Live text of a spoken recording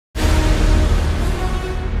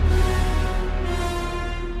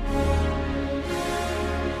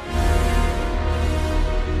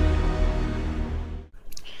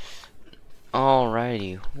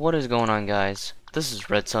Alrighty, what is going on, guys? This is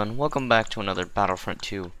Red Sun. Welcome back to another Battlefront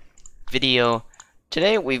 2 video.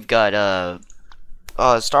 Today we've got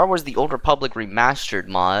Star Wars: The Old Republic Remastered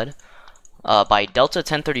mod by Delta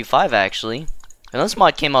 1035 actually. And this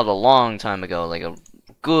mod came out a long time ago, like a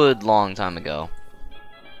good long time ago.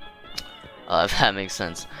 If that makes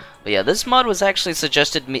sense. But yeah, this mod was actually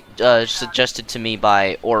suggested to me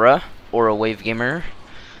by Aura Wave Gamer.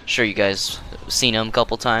 Sure, you guys seen him a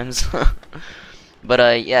couple times.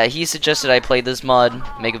 But yeah, he suggested I play this mod,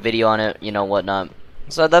 make a video on it, you know, whatnot.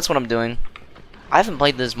 So that's what I'm doing. I haven't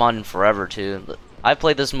played this mod in forever too. I've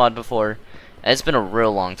played this mod before, and it's been a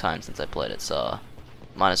real long time since I played it, so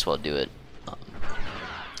might as well do it.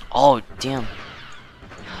 Oh damn!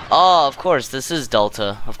 Oh, of course, this is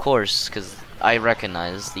Delta, of course, because I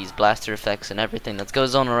recognize these blaster effects and everything that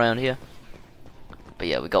goes on around here. But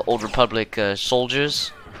yeah, we got Old Republic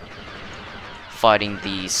soldiers fighting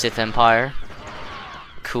the Sith Empire.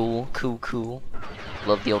 Cool.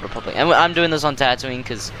 Love the Old Republic. And I'm doing this on Tatooine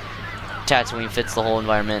because Tatooine fits the whole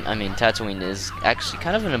environment. I mean, Tatooine is actually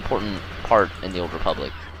kind of an important part in the Old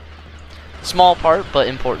Republic. Small part, but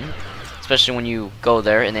important. Especially when you go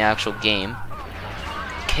there in the actual game.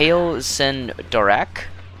 Kao Sen Darak.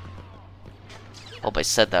 Hope I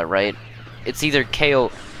said that right. It's either Kao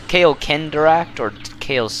Ken Darak or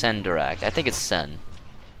Kao Sen Darak. I think it's Sen.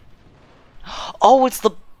 Oh, it's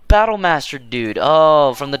the Battlemaster dude.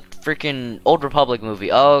 Oh, from the freaking Old Republic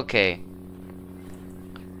movie. Oh, okay.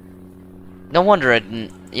 No wonder I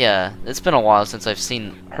didn't. Yeah, it's been a while since I've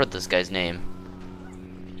heard this guy's name.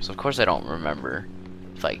 So of course I don't remember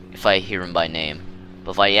if I hear him by name.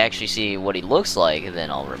 But if I actually see what he looks like,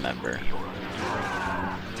 then I'll remember.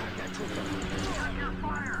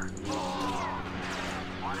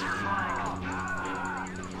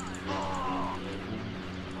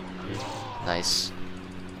 Nice.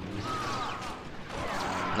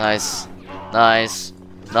 Nice.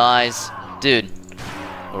 Dude,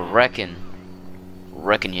 we're wrecking.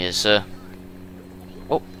 Wrecking you, sir.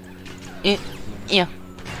 Oh. Yeah.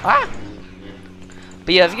 Ah!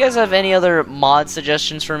 But yeah, if you guys have any other mod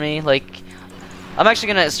suggestions for me, like, I'm actually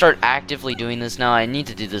gonna start actively doing this now. I need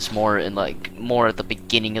to do this more at the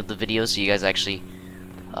beginning of the video so you guys actually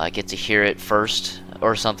get to hear it first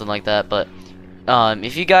or something like that. But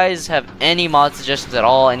if you guys have any mod suggestions at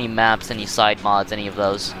all, any maps, any side mods, any of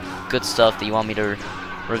those good stuff that you want me to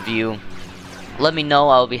review, let me know.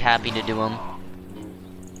 I'll be happy to do them.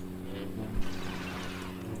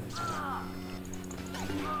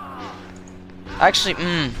 Actually,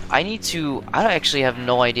 I actually have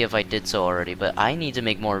no idea if I did so already, but I need to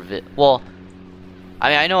make more well, I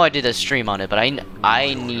mean, I know I did a stream on it, but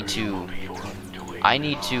I need to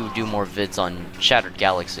do more vids on Shattered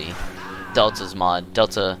Galaxy. Delta's mod.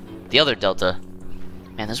 Delta. The other Delta.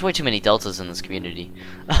 Man, there's way too many Deltas in this community.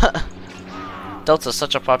 Delta's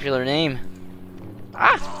such a popular name.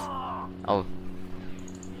 Ah! Oh.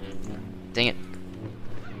 Dang it.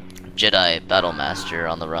 Jedi Battlemaster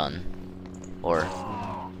on the run. Or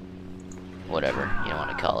whatever you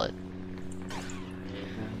want to call it.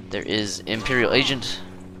 There is Imperial Agent.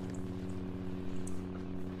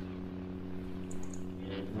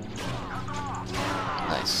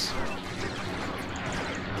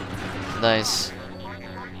 Nice.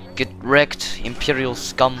 Get wrecked, Imperial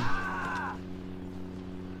scum.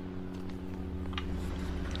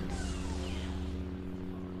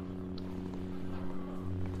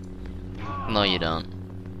 No, you don't.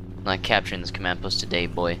 Not capturing this command post today,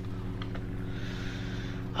 boy.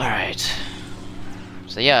 Alright.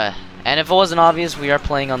 So yeah, and if it wasn't obvious, we are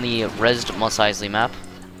playing on the Resd Mos Eisley map.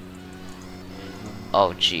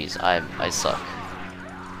 Oh jeez, I suck.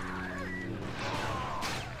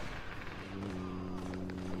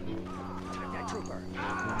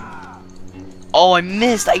 Oh, I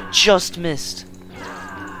missed! I just missed!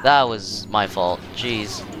 That was my fault.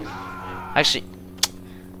 Jeez. Actually,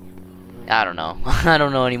 I don't know. I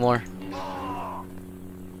don't know anymore.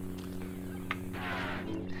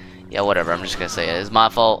 Yeah, whatever. I'm just gonna say it. It's my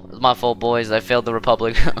fault. It's my fault, boys. I failed the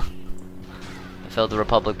Republic. I failed the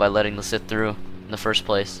Republic by letting the Sith through in the first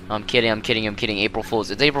place. No, I'm kidding. April Fools.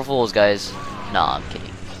 It's April Fools, guys. Nah, I'm kidding.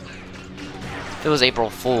 If it was April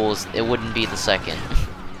Fools, it wouldn't be the 2nd.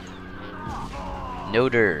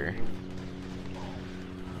 Noter.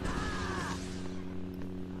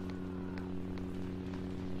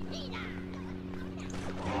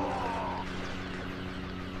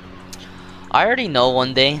 I already know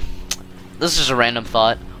one day, this is a random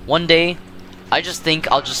thought, one day, I just think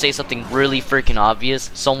I'll just say something really freaking obvious,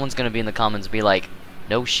 someone's gonna be in the comments and be like,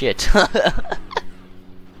 no shit.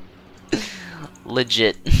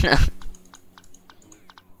 Legit.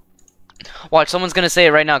 Watch, someone's gonna say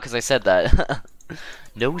it right now because I said that.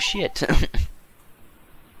 No shit.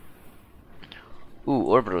 Ooh,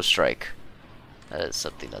 orbital strike. That is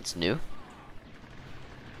something that's new.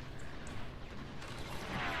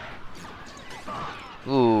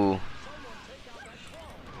 Ooh.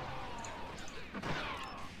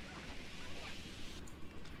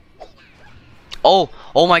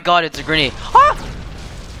 Oh my god, it's a grenade. Ah!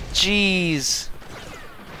 Jeez.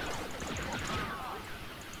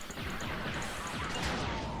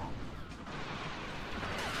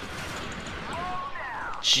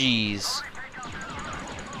 Jeez.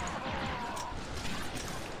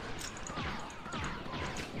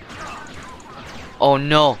 Oh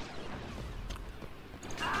no.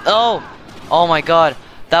 Oh my god.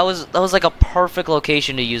 That was like a perfect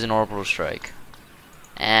location to use an orbital strike.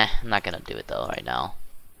 I'm not gonna do it though right now.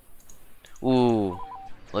 Ooh.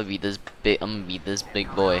 I'm gonna beat this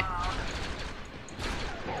big boy.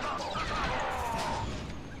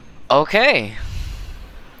 Okay.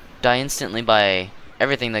 Die instantly by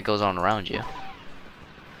everything that goes on around you.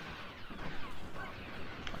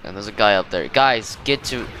 And there's a guy up there. Guys, get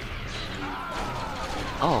to...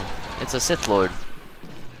 Oh, it's a Sith Lord.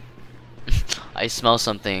 I smell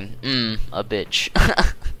something. A bitch.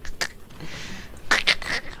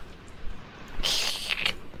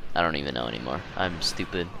 I don't even know anymore. I'm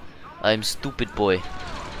stupid. I'm stupid boy.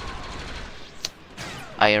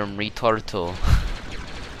 I am retardo.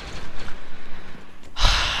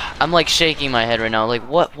 I'm like shaking my head right now. Like,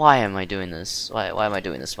 what? Why am I doing this? Why am I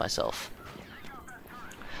doing this myself?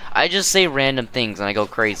 I just say random things and I go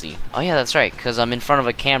crazy. Oh yeah, that's right. Because I'm in front of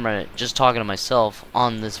a camera just talking to myself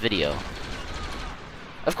on this video.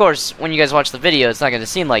 Of course, when you guys watch the video, it's not going to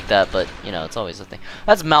seem like that, but, you know, it's always a thing.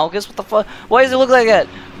 That's Malgus, what the fuck? Why does it look like that?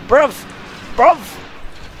 Bruv! Bruv!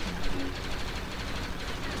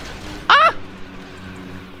 Ah!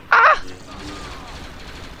 Ah!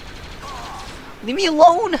 Leave me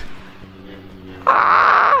alone!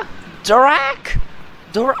 Ah! Durak?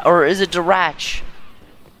 Or is it Durach?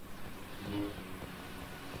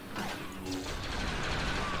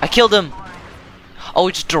 I killed him! Oh,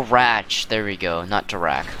 it's Durach. There we go. Not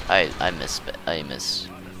Durak. I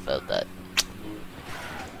misspelled that.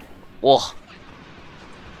 Whoa.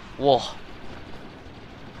 Whoa.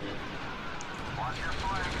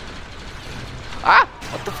 Ah!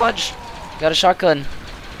 What the fudge? Got a shotgun.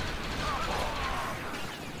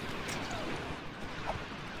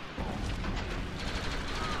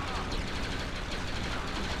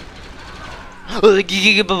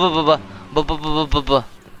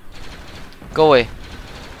 Go away.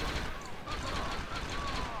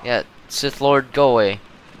 Yeah, Sith Lord, go away.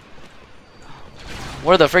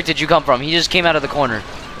 Where the frick did you come from? He just came out of the corner.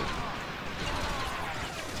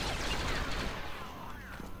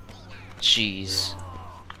 Jeez.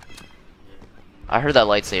 I heard that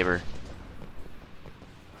lightsaber.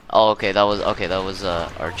 Oh, okay, that was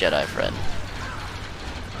our Jedi friend.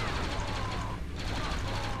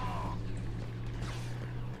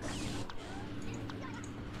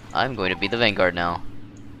 I'm going to be the Vanguard now.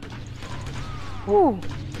 Woo!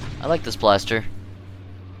 I like this blaster.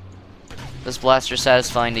 This blaster's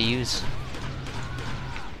satisfying to use.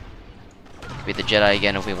 Could be the Jedi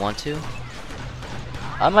again if we want to.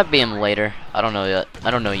 I might be him later. I don't know yet.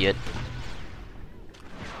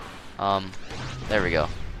 There we go.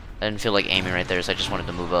 I didn't feel like aiming right there, so I just wanted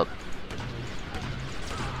to move up.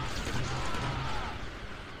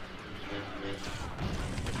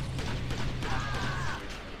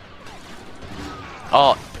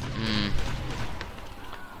 Oh,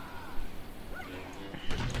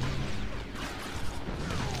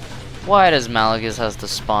 Why does Malgus has to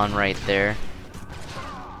spawn right there?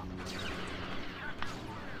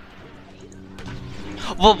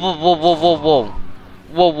 Whoa, whoa, whoa, whoa, whoa, whoa.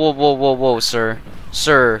 Whoa, whoa, whoa, whoa, whoa, sir.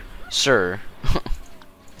 Sir.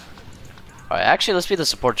 Alright, actually, let's be the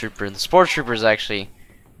support trooper. The support trooper is actually...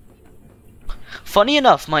 Funny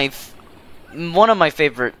enough, one of my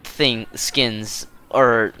favorite skins,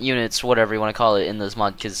 or units, whatever you want to call it, in this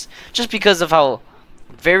mod, just because of how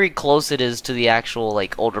very close it is to the actual,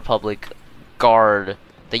 like, Old Republic guard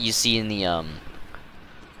that you see in the,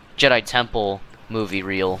 Jedi Temple movie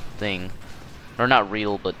reel thing. Or not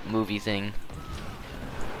reel, but movie thing.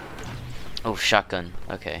 Oh, shotgun.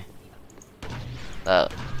 Okay. I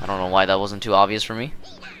don't know why that wasn't too obvious for me.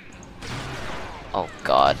 Oh,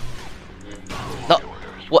 God. No!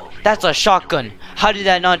 What? That's a shotgun! How did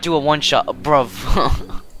that not do a one-shot?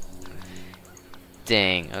 Bruv.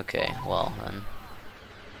 Dang. Okay. Well, then.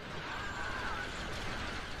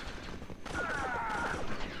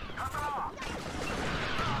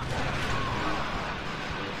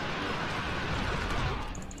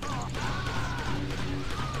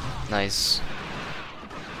 Nice.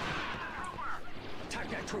 Attack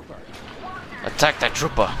that trooper. Attack that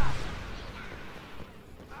trooper.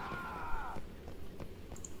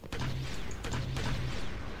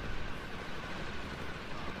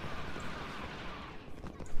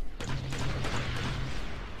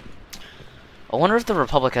 I wonder if the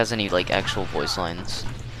Republic has any like actual voice lines.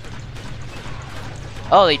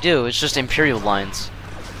 Oh, they do. It's just Imperial lines.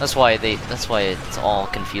 That's why it's all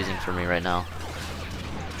confusing for me right now.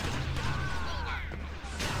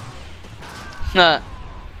 Nah.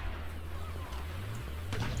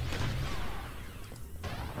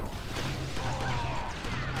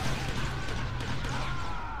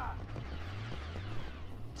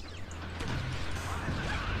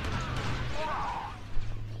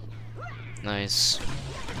 Nice.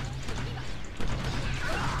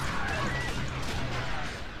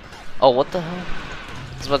 Oh, what the hell?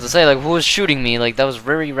 I was about to say, like, who was shooting me? Like, that was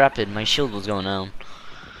very rapid. My shield was going down.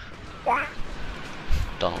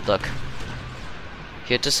 Donald Duck.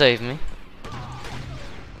 Here to save me.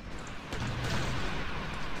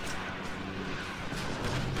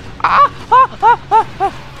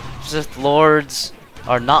 Sith Lords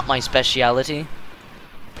are not my speciality.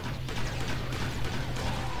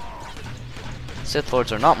 Sith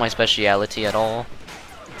Lords are not my speciality at all.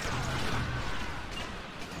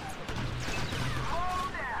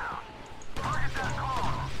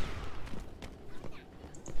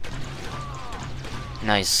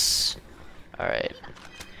 Nice. Alright.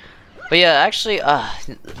 But yeah, actually,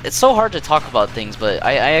 it's so hard to talk about things, but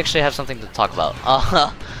I actually have something to talk about.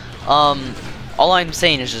 All I'm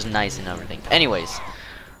saying is just nice and everything. Anyways,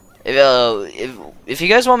 if you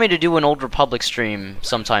guys want me to do an Old Republic stream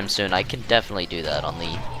sometime soon, I can definitely do that on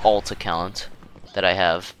the alt account that I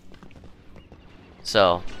have.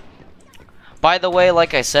 So, by the way,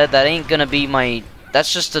 like I said, that ain't gonna be my.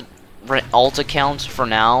 That's just a alt account for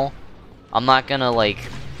now. I'm not gonna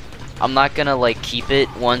keep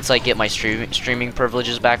it once I get my streaming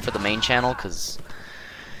privileges back for the main channel, cause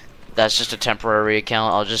that's just a temporary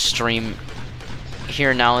account. I'll just stream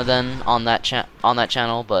here now and then on that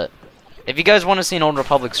channel. But if you guys want to see an Old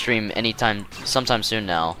Republic stream sometime soon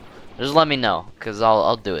now, just let me know, cause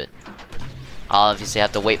I'll do it. I'll obviously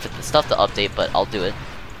have to wait for the stuff to update, but I'll do it.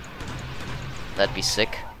 That'd be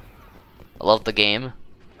sick. I love the game.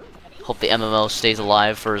 Hope the MMO stays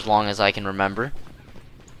alive for as long as I can remember.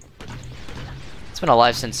 It's been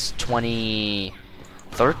alive since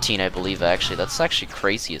 2013, I believe, actually. That's actually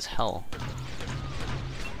crazy as hell.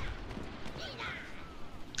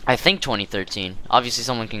 I think 2013. Obviously,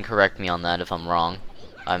 someone can correct me on that if I'm wrong.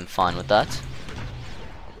 I'm fine with that.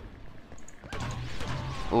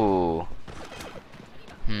 Ooh.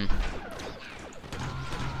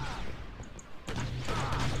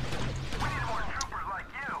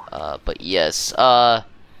 But yes,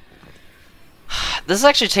 this is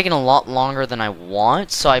actually taking a lot longer than I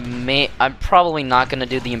want, so I'm probably not gonna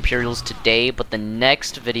do the Imperials today, but the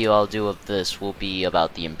next video I'll do of this will be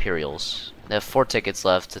about the Imperials. They have 4 tickets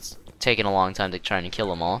left. It's taking a long time to try and kill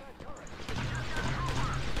them all.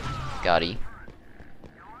 Gotti.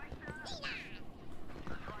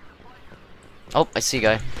 Oh, I see a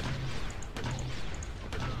guy.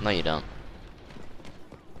 No, you don't.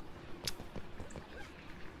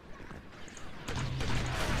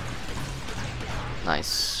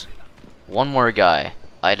 Nice. One more guy.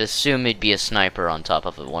 I'd assume he'd be a sniper on top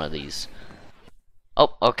of one of these.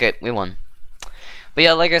 Oh, okay, we won. But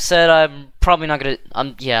yeah, like I said, I'm probably not gonna.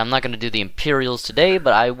 I'm not gonna do the Imperials today,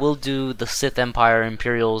 but I will do the Sith Empire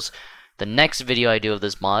Imperials the next video I do of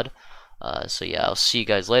this mod. So yeah, I'll see you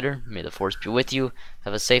guys later. May the Force be with you.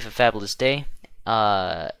 Have a safe and fabulous day.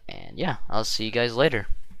 And yeah, I'll see you guys later.